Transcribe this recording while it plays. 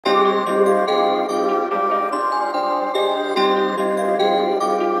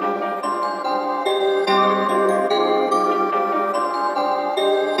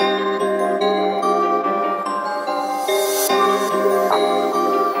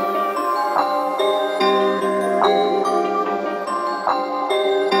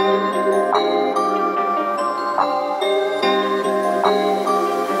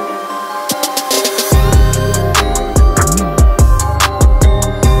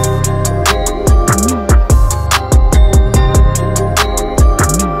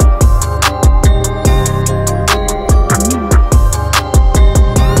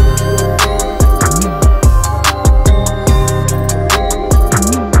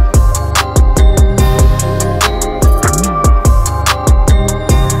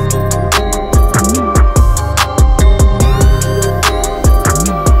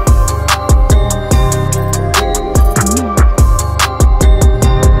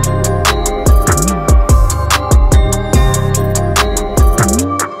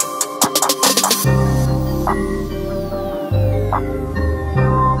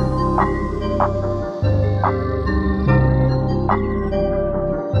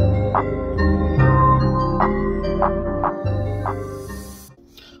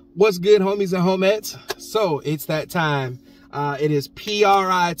What's good, homies and homettes? So it's that time. It is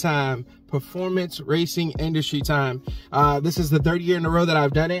PRI time, performance racing industry time. This is the third year in a row that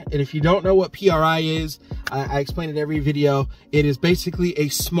I've done it. And if you don't know what PRI is, I explain it every video. It is basically a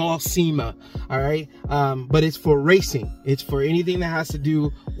small SEMA, all right? But it's for racing. It's for anything that has to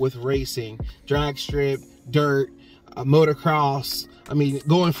do with racing. Drag strip, dirt, motocross. I mean,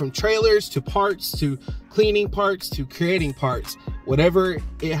 going from trailers to parts to cleaning parts to creating parts. Whatever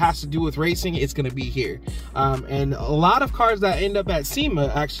it has to do with racing, it's going to be here. And a lot of cars that end up at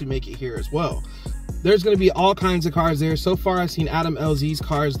SEMA actually make it here as well. There's going to be all kinds of cars there. So far, I've seen Adam LZ's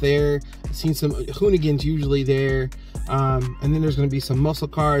cars there. I've seen some Hoonigans usually there. And then there's going to be some muscle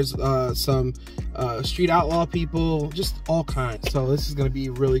cars, some street outlaw people, just all kinds. So this is going to be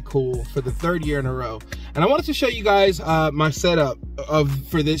really cool for the third year in a row. And I wanted to show you guys my setup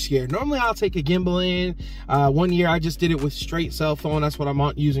for this year. Normally I'll take a gimbal in. One year I just did it with straight cell phone. That's what I'm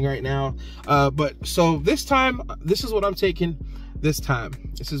using right now. But so this time, this is what I'm taking this time.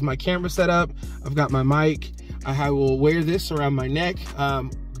 This is my camera setup. I've got my mic. I will wear this around my neck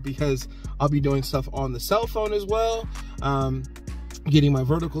because I'll be doing stuff on the cell phone as well, getting my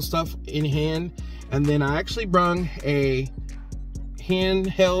vertical stuff in hand. And then I actually brung a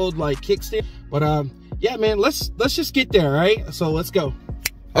handheld like kickstand. But yeah, man, let's just get there, right? So let's go.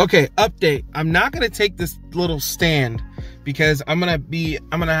 Okay, update. I'm not gonna take this little stand because I'm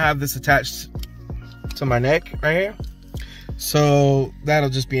gonna have this attached to my neck right here. So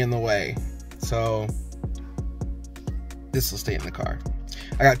that'll just be in the way. So this will stay in the car.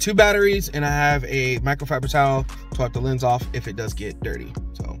 I got 2 batteries and I have a microfiber towel to wipe the lens off if it does get dirty.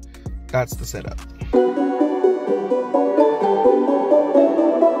 So that's the setup.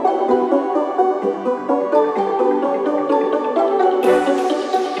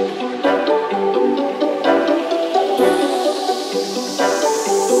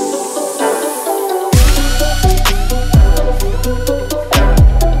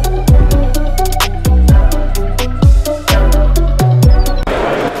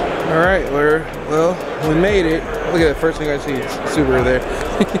 We made it. Look at the first thing I see is Subaru there.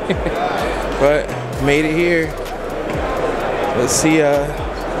 But made it here. Let's see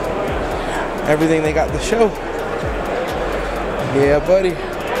everything they got to show. Yeah, buddy.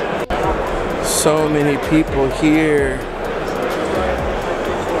 So many people here.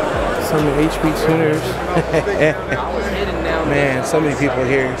 So many HP tuners. Man, so many people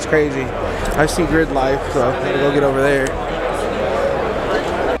here. It's crazy. I see Grid Life, so I'm gonna go get over there.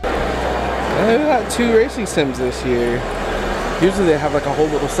 We got 2 racing sims this year. Usually they have like a whole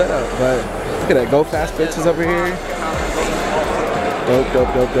little setup, but look at that. Go Fast Bits is over here. Dope,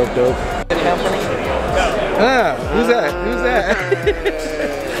 dope, dope, dope, dope. Ah, who's that? Who's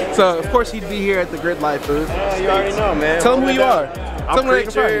that? So of course he'd be here at the Grid Life booth. You already know, man. Tell him who you are. I'm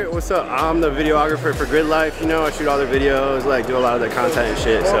Preacher. What's up? I'm the videographer for Grid Life. You know, I shoot all their videos, like do a lot of the content and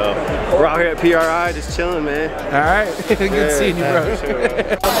shit. So we're out here at PRI, just chilling, man. All right, good seeing you, bro. Sure.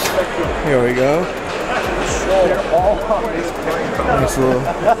 Here we go. Nice little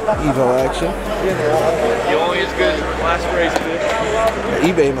Evo action. You only as good as the last race, bitch.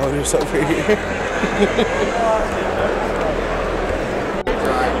 eBay motors over here.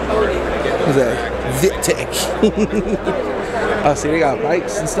 What's that? Vittech. Oh, see, they got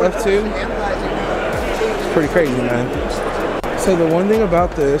bikes and stuff too. It's pretty crazy, man. So the one thing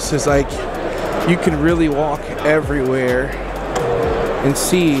about this is like you can really walk everywhere and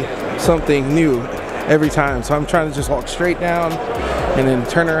see something new every time. So I'm trying to just walk straight down and then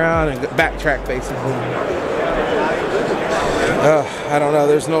turn around and backtrack basically. I don't know,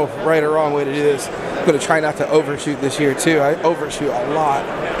 there's no right or wrong way to do this. I'm gonna try not to overshoot this year too. I overshoot a lot.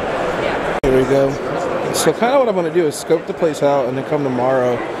 Here we go. So kind of what I'm going to do is scope the place out and then come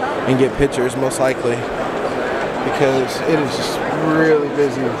tomorrow and get pictures, most likely, because it is just really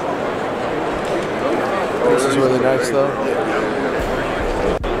busy. This is really nice though.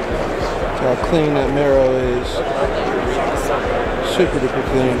 Look how clean that marrow is. Super duper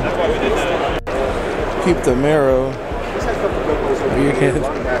clean. Keep the marrow. You can.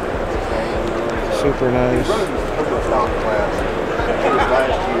 Super nice.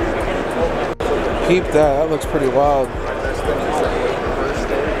 Keep that. That looks pretty wild.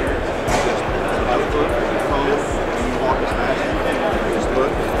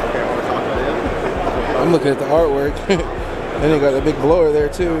 I'm looking at the artwork. And they got a big blower there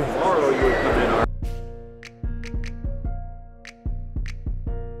too.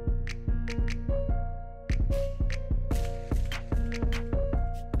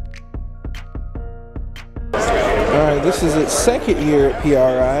 Alright, this is its 2nd year at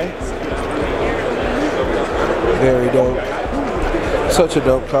PRI. Very dope. Such a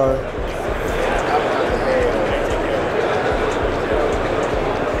dope car.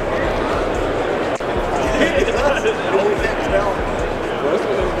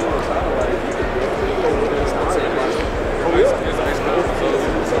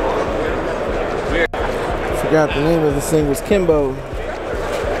 Forgot the name of this thing was Kimbo.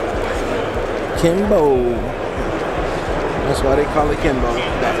 Kimbo. That's why they call it Kimbo.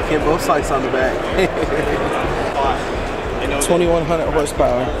 Got the Kimbo sights on the back. 2100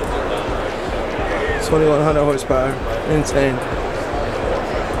 horsepower. 2100 horsepower. Insane.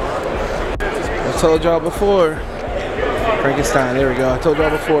 I told y'all before. Frankenstein, there we go. I told y'all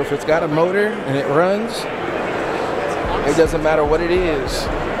before, if it's got a motor and it runs, it doesn't matter what it is,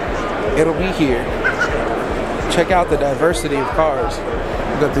 it'll be here. Check out the diversity of cars.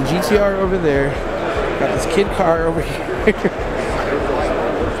 We've got the GTR over there. Got this kid car over here.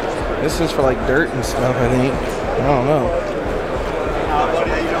 This is for like dirt and stuff, I think. I don't know.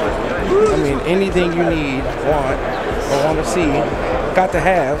 I mean, anything you need, want, or want to see, got to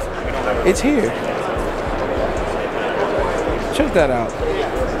have, it's here. Check that out.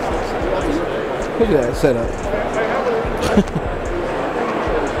 Look at that setup.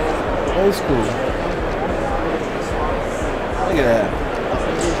 Old school. Look at that.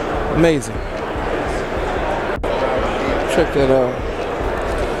 Amazing. Check that out.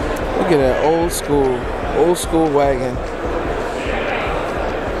 Look at that old school wagon.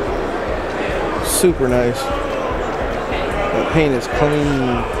 Super nice. The paint is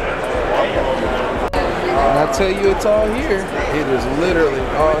clean. And I tell you, it's all here. It is literally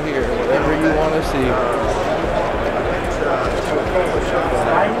all here. Whatever you want to see.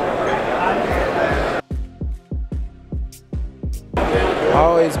 I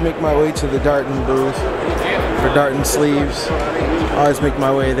always make my way to the Darton booth for Darton sleeves. I always make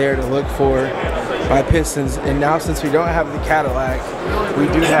my way there to look for my pistons. And now since we don't have the Cadillac, we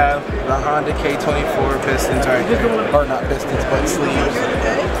do have the Honda K24 pistons right there. Or not pistons, but sleeves.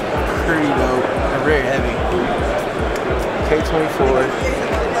 Pretty dope. They're very heavy. K24.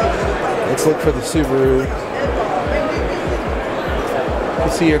 Let's look for the Subaru. If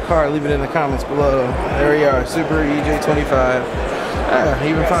you see your car, leave it in the comments below. There we are, Subaru EJ25. I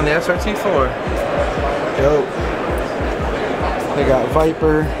even found the SRT4. Dope. They got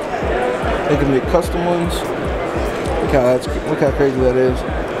Viper. They can make custom ones. Look how crazy that is.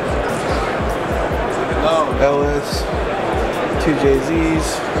 LS, 2JZs.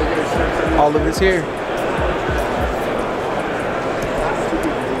 All of it's here.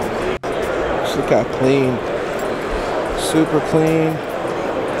 Just look how clean. Super clean.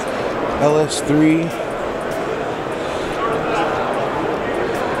 LS3.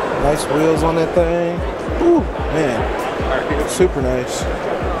 Nice wheels on that thing. Ooh, man. Super nice.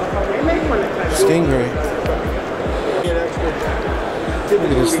 Stingray. Look at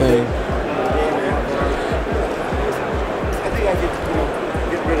this thing.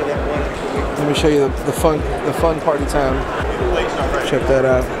 Let me show you the fun party time. Check that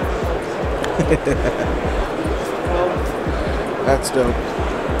out. That's dope.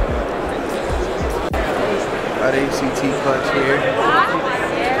 Got ACT clutch here.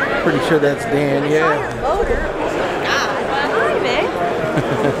 Pretty sure that's Dan, yeah.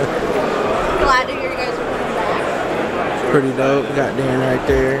 Glad to hear you guys are coming back. Pretty dope. Got Dan right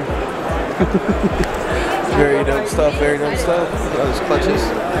there. Very dope stuff, very dope stuff. Those clutches.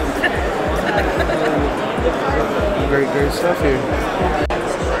 Great stuff here.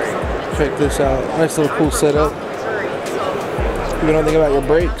 Check this out. Nice little cool setup. You know anything about your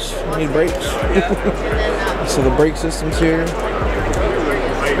brakes? You need brakes? So the brake systems here.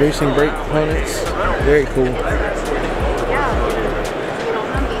 Racing brake components. Very cool.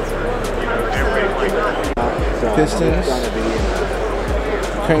 Pistons.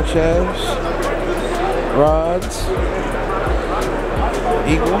 Crankshafts. Rods.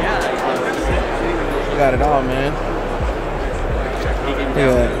 Eagle. Got it all, man. Look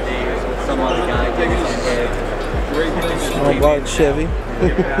at that. Small block Chevy.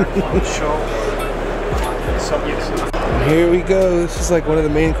 Here we go. This is like one of the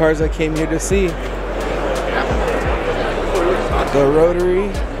main cars I came here to see. The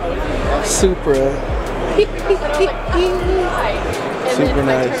rotary Supra. Super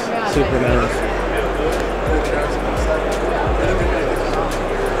nice. Super nice.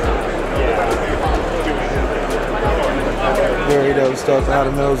 Very dope stuff out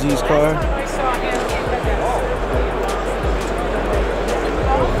of Mel's used car.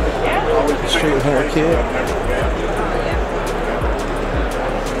 Street Hunter kit.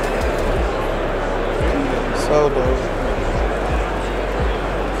 So dope.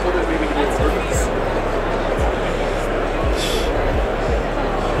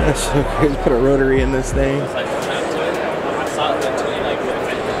 That's so crazy. Put a rotary in this thing.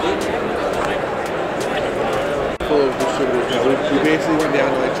 Full of distributors. Yeah, we basically went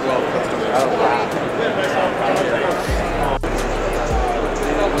down to like 12 customers. Oh, wow.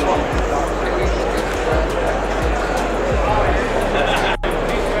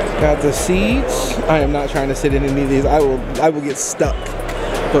 Got the seats. I am not trying to sit in any of these. I will get stuck.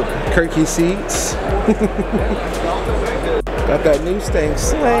 But Kirky seats. Got that new thing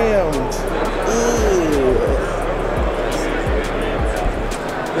slammed. Ooh.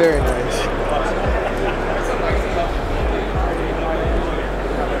 Very nice.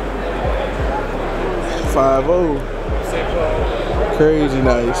 .50. Crazy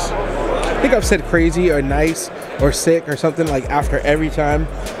nice. I think I've said crazy or nice or sick or something like after every time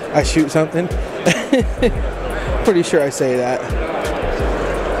I shoot something. Pretty sure I say that.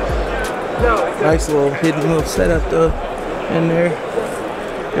 Nice little hidden little setup though in there.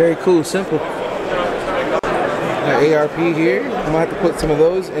 Very cool, simple. Got ARP here. I'm gonna have to put some of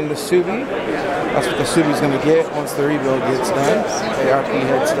those in the Subi. That's what the Subi's gonna get once the rebuild gets done. ARP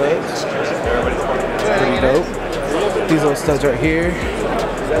head studs. Pretty dope. These little studs right here.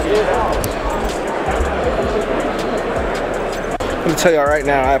 I'm gonna tell y'all right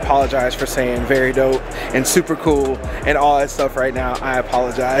now, I apologize for saying very dope and super cool and all that stuff right now. I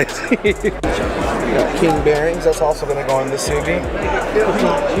apologize. We got King bearings, that's also gonna go in the Subi.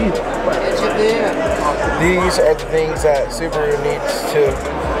 These are the things that Subaru needs to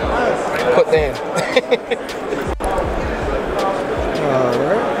put in.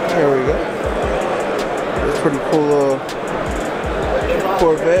 Alright, there we go. It's a pretty cool little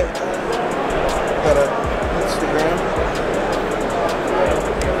Corvette. Got a Instagram.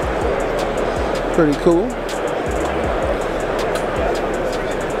 Pretty cool.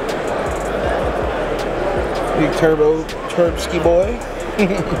 Big turbo Turbski boy.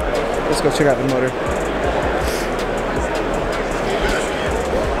 Let's go check out the motor.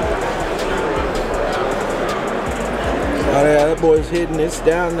 Oh yeah, that boy's hidden. It's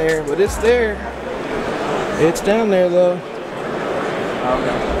down there, but it's there. It's down there though.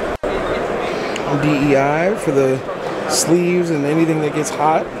 DEI for the sleeves and anything that gets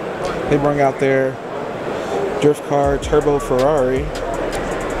hot. They bring out their drift car turbo Ferrari.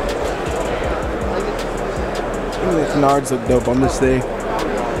 The canards look dope on this thing.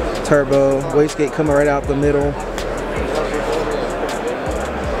 Turbo, wastegate coming right out the middle.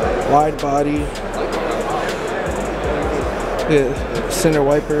 Wide body. Yeah, center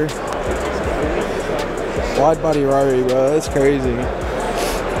wiper. Wide body Ferrari, bro. That's crazy.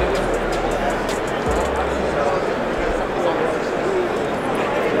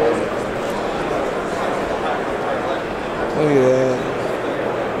 Look at that.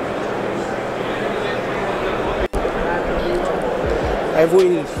 I've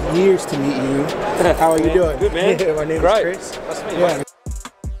waited years to meet you. How are you doing? Good, man. My name is Chris. That's me. Yeah.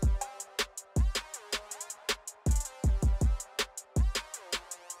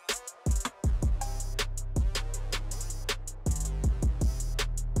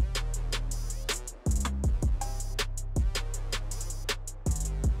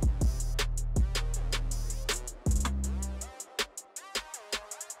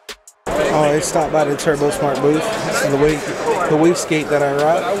 Oh, they stopped by the Turbo Smart booth. This is the wastegate that I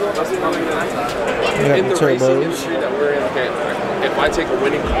rock. We got In the the racing turbos. industry that we're in, okay, if I take a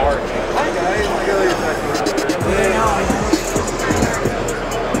winning car,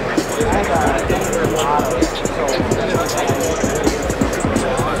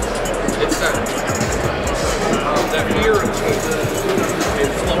 it's that fear and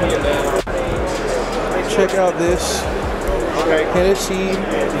slowing it down. Check out this Hennessy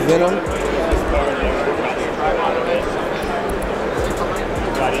Venom.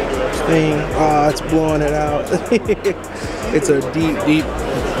 Thing. Ah, it's blowing it out. It's a deep, deep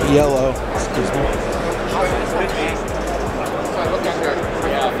yellow. Excuse me.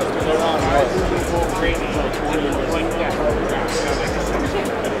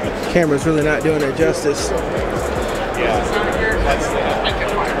 Camera's really not doing it justice.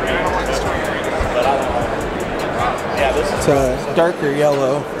 It's a darker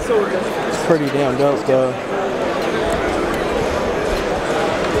yellow. It's pretty damn dope though.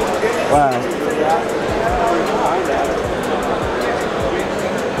 Wow.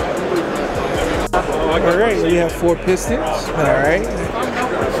 Alright, we have 4 pistons. Alright.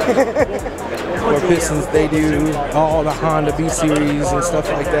 4 pistons, they do all the Honda B series and stuff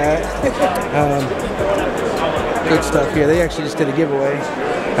like that. Good stuff here. They actually just did a giveaway.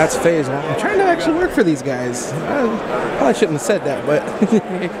 That's phase 1. I'm trying to actually work for these guys. I probably shouldn't have said that, but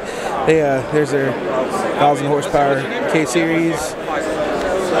there's their 1,000 horsepower K series.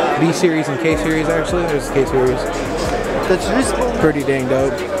 B series and K series actually. There's the K series. Pretty dang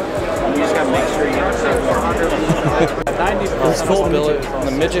dope. It's full billet, and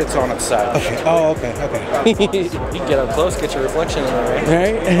the midget's on its side. Okay. Oh, okay, okay. You can get up close, get your reflection in there,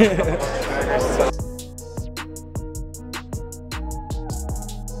 right? Right?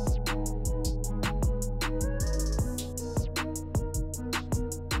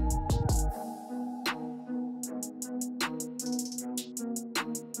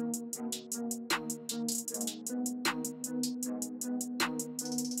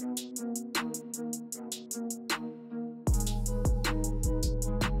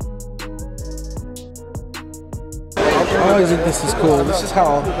 I always think this is cool. This is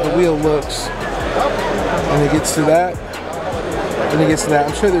how the wheel looks. And it gets to that. And it gets to that.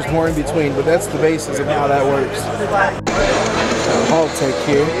 I'm sure there's more in between, but that's the basis of how that works. All tech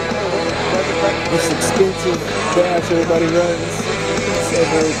here. This expensive dash everybody runs. So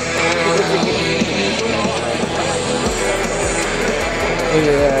dope. Look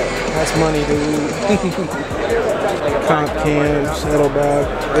at that. That's money, dude. Comp cams, saddlebag.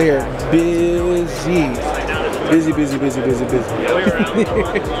 They are busy. Busy, busy, busy, busy, busy.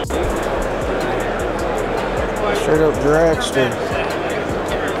 Straight up dragster.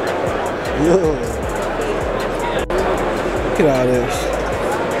 Look at all this.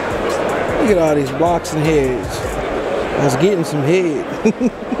 Look at all these blocks and heads. I was getting some head.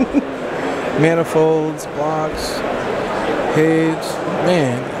 Manifolds, blocks, heads,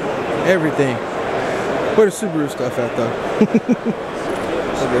 man, everything. Where the Subaru stuff at though? Look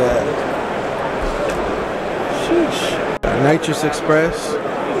at that. Nitrous Express,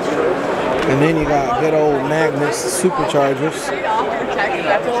 and then you got good old Magnus superchargers,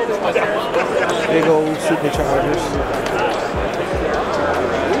 big old superchargers.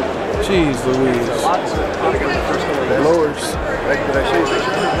 Jeez Louise, blowers.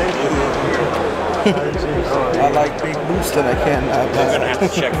 I like big boost that I cannot buy. I'm gonna have to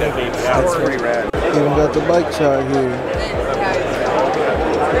check that baby out. That's pretty rad. Even got the bike shot here.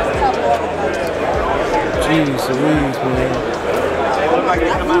 Jeez Louise, man.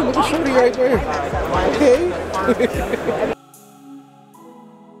 Ooh, look at Shorty right there. Okay.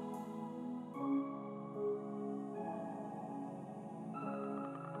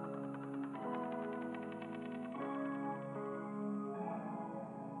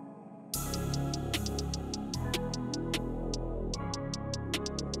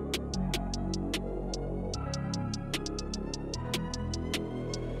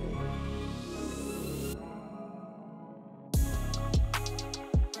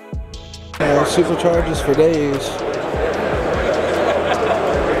 Superchargers for days.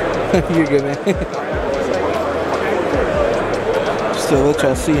 You're good, man. Still let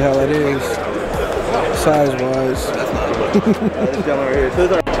y'all see how it is, size-wise.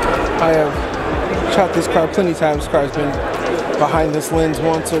 I have shot this car plenty of times. This car's been behind this lens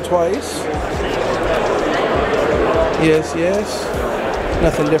once or twice. Yes, yes.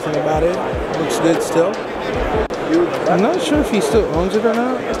 Nothing different about it. Looks good still. I'm not sure if he still owns it or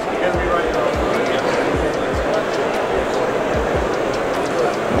not.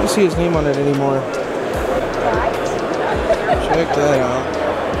 I don't see his name on it anymore. Check that out.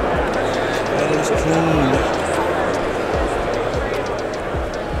 That is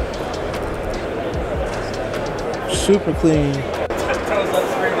clean. Super clean.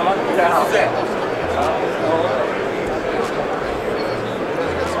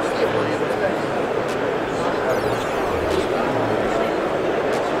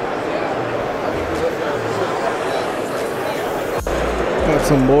 Got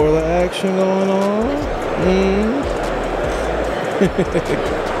some boiler action going on.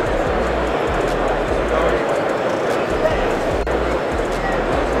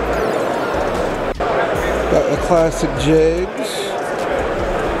 Got the classic jigs.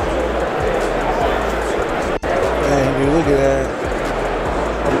 Man, dude, look at that.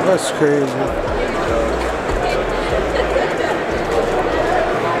 That's crazy.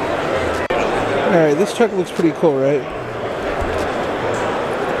 Alright, this truck looks pretty cool, right?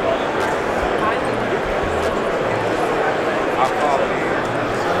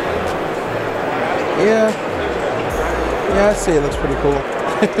 Yeah, I'd say it looks pretty cool.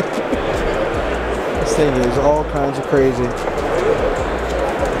 This thing is all kinds of crazy.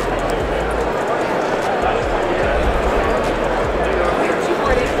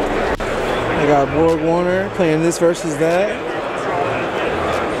 I got Borg Warner playing this versus that.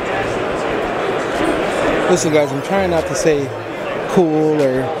 Listen guys, I'm trying not to say cool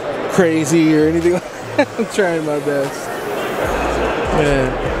or crazy or anything like that. I'm trying my best. Man.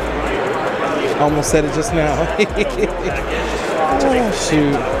 Almost said it just now. Oh,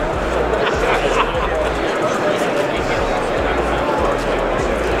 shoot.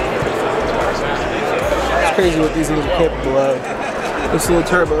 It's crazy what these things are capable of. This little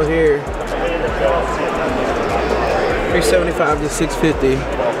turbo here, 375 to 650.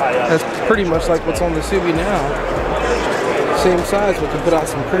 That's pretty much like what's on the Subi now. Same size, but can put out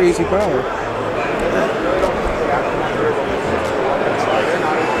some crazy power.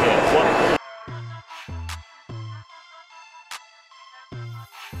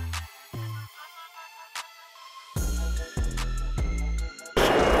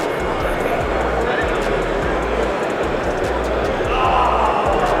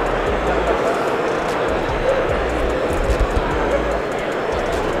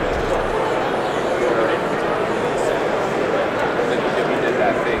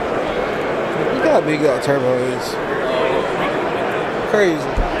 How big that turbo is. Crazy.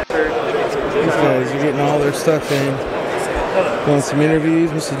 These guys are getting all their stuff in. Doing some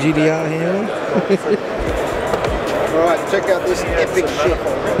interviews, Mr. GDI him. Alright, check out this epic shit.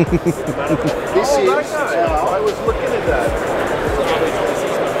 This is, I was looking at that.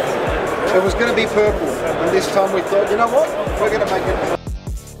 It was going to be purple, and this time we thought, you know what, we're going to make it.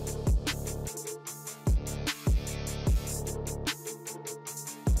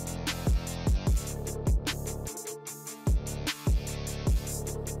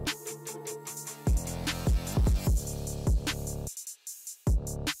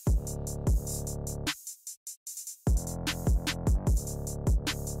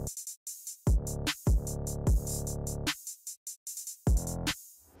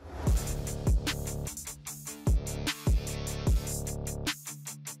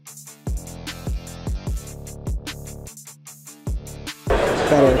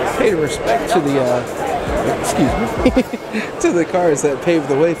 Gotta pay respect to the, excuse me, to the cars that paved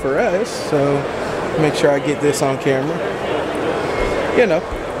the way for us. So make sure I get this on camera. You know,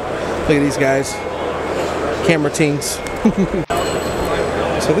 look at these guys, camera teams.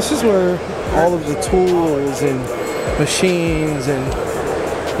 So this is where all of the tools and machines and,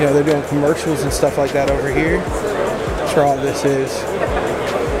 you know, they're doing commercials and stuff like that over here. That's where all this is.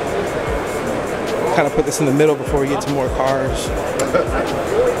 Kind of put this in the middle before we get to more cars.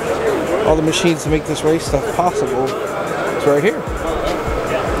 All the machines to make this race stuff possible. It's right here.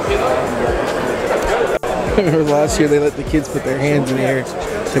 Remember last year they let the kids put their hands in here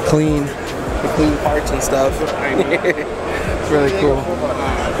to clean parts and stuff. It's really cool.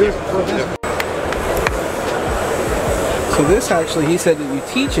 So this actually, he said that you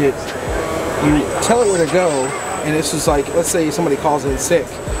teach it, you tell it where to go, and this is like, let's say somebody calls in sick.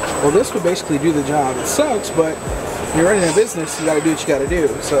 Well, this would basically do the job. It sucks, but you're running a business, you gotta do what you gotta do.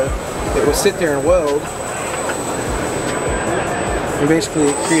 So it will sit there and weld and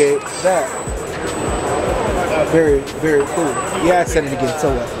basically create that. Very, very cool. Yeah, I said it again, so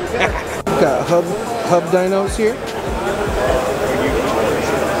what? Got hub dynos here.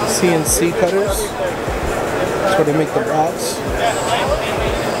 CNC cutters. That's where they make the blocks.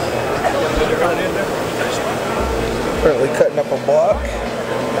 Currently cutting up a block.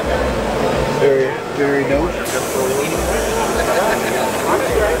 Very, very dope.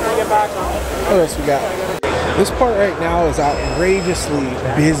 What else we got? This part right now is outrageously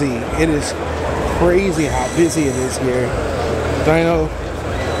busy. It is crazy how busy it is here. Dyno,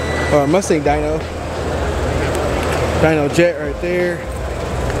 or Mustang Dyno. Dyno Jet right there.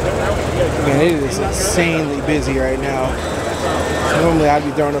 Man, it is insanely busy right now. Normally I'd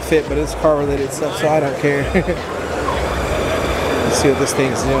be throwing a fit, but it's car related stuff, so I don't care. Let's see what this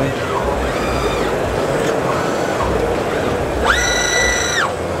thing's doing.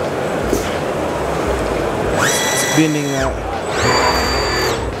 Bending that.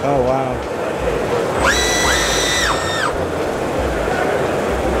 Oh wow.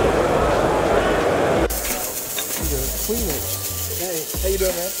 Clean it. Hey, how you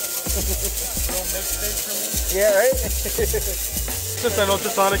doing, man? Yeah, right? It's just an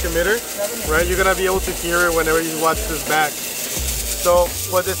ultrasonic emitter, right? You're gonna be able to hear it whenever you watch this back. So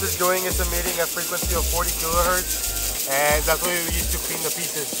what this is doing is emitting a frequency of 40 kilohertz, and that's what we use to clean the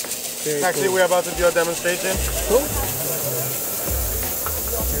pieces. Very Actually, cool. we're about to do a demonstration. Cool.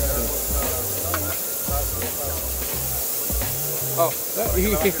 Oh,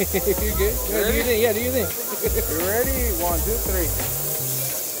 you good? Yeah, do you think? Yeah, do you think? You ready? 1, 2, 3.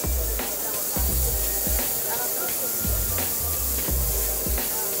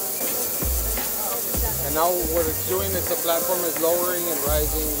 And now what it's doing is the platform is lowering and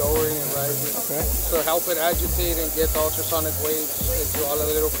rising, lowering and rising. Okay. So help it agitate and get the ultrasonic waves into all the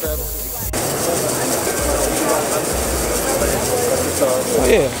little crevices. Oh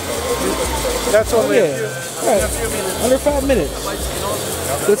yeah. That's only Yeah. Right. Under 5 minutes.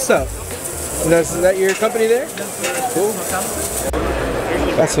 Good stuff. And is that your company there? Cool.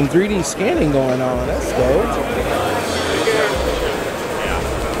 Got some 3D scanning going on. Let's go.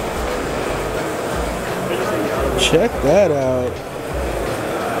 Check that out.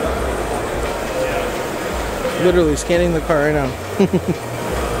 Literally scanning the car right now.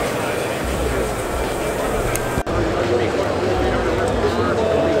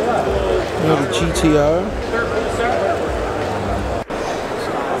 The GTR.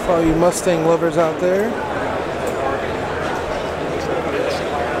 For all you Mustang lovers out there,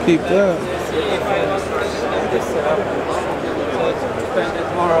 keep that.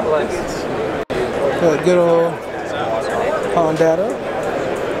 Got good old Honda.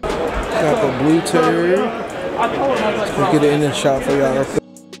 Got the blue turd. Let's get it in the shot for y'all.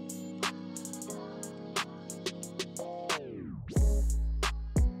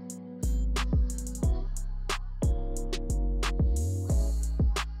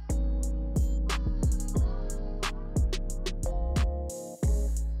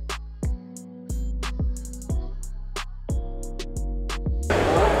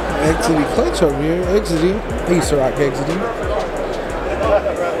 Exidy clutch over here. Exidy. I used to rock Exidy.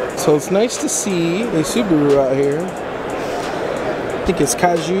 So it's nice to see a Subaru out here. I think it's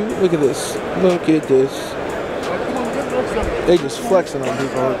Kaju. Look at this. Look at this. They just flexing on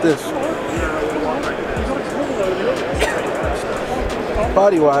people with this.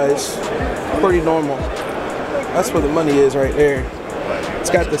 Body wise, pretty normal. That's where the money is right there.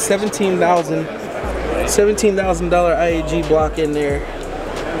 It's got the $17,000 IAG block in there.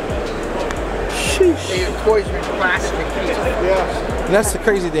 Toys are plastic. And that's the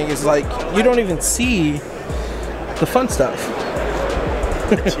crazy thing, is like you don't even see the fun stuff.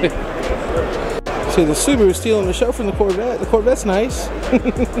 So the Subaru stealing the show from the Corvette. The Corvette's nice.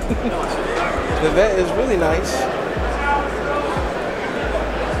 The Vette is really nice.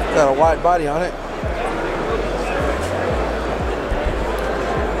 Got a wide body on it.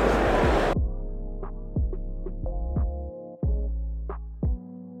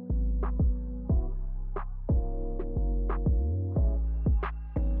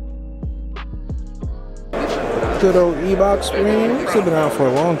 Good old E-Box spring. It's been out for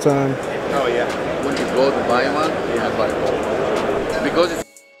a long time. Oh yeah. When you go to buy one, you have to buy one. Because it's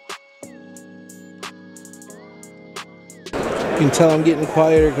You can tell I'm getting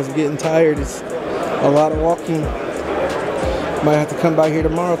quieter because I'm getting tired. It's a lot of walking. Might have to come by here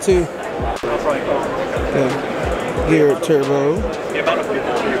tomorrow too. Yeah. Gear turbo. All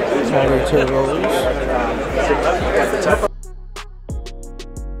their turbos.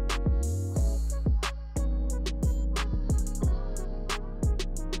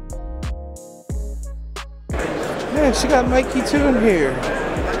 Man, she got Mikey too in here.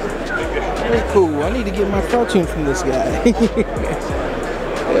 Very cool. I need to get my cartoon from this guy.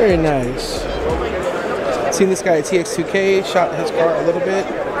 Very nice. Seen this guy at TX2K, shot his car a little bit.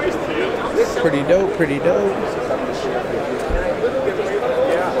 Pretty dope, pretty dope.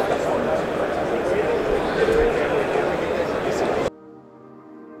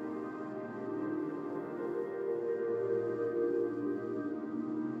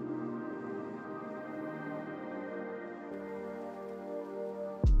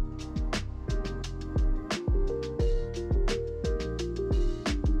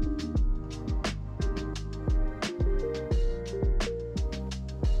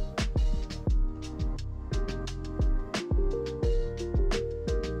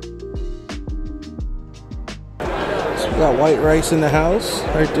 Got white rice in the house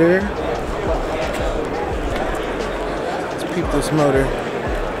right there. Let's peep this motor.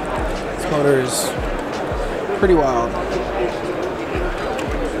 This motor is pretty wild.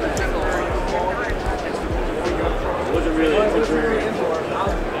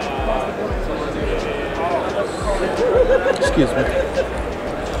 Excuse me.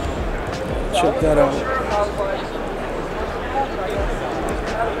 Check that out.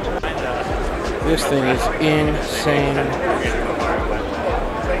 This thing is insane.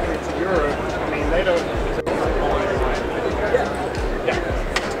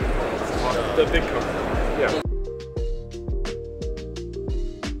 The big car. Yeah.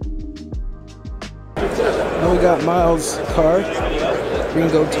 Now we got Miles' car.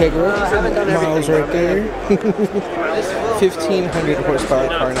 Ringo Tegra. Miles right there. 1500 horsepower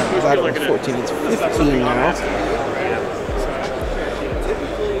car now. Back on 14. It's 15 now.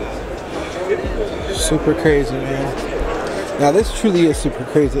 Super crazy, man. Now this truly is super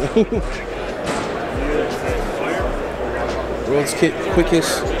crazy. World's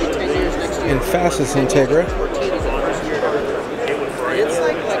quickest and fastest Integra.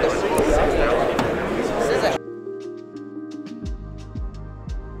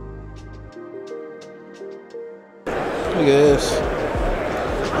 Look at this.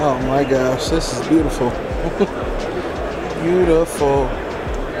 gosh, this is beautiful. Beautiful.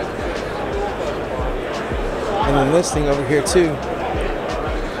 And then this thing over here too.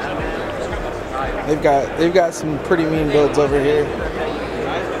 They've got some pretty mean builds over here.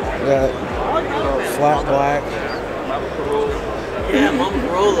 Got flat black.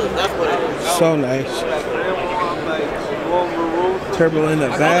 So nice. Turbo in the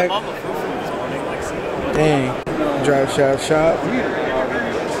back. Dang. Drive shaft shop.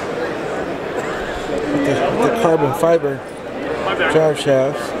 The carbon fiber drive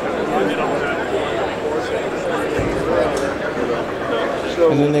shafts.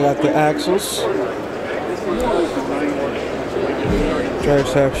 And then they got the axles. Drive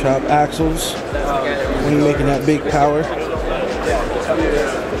shaft shop axles. When you're making that big power.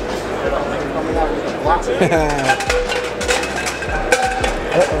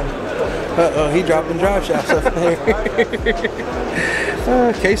 Uh-oh, he dropping drive shafts up there.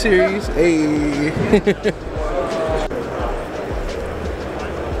 K-Series, hey.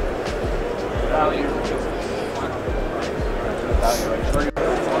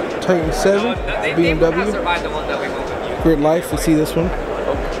 Titan 7, BMW. Grid Life, you see this one.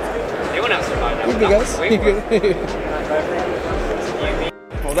 You're good, guys. You're good.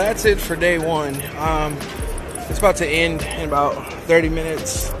 Well, that's it for day one. It's about to end in about 30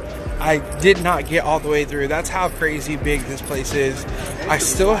 minutes. I did not get all the way through. That's how crazy big this place is. I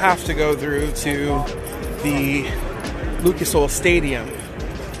still have to go through to the Lucas Oil Stadium.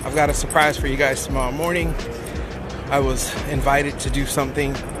 I've got a surprise for you guys tomorrow morning. I was invited to do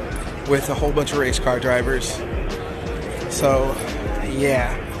something with a whole bunch of race car drivers. So,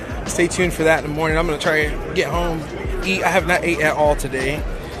 yeah. Stay tuned for that in the morning. I'm going to try to get home, eat. I have not ate at all today.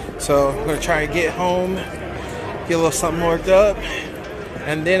 So, I'm going to try to get home, get a little something worked up,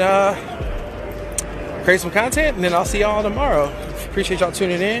 and then create some content, and then I'll see y'all tomorrow. Appreciate y'all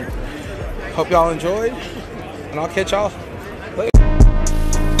tuning in. Hope y'all enjoyed, and I'll catch y'all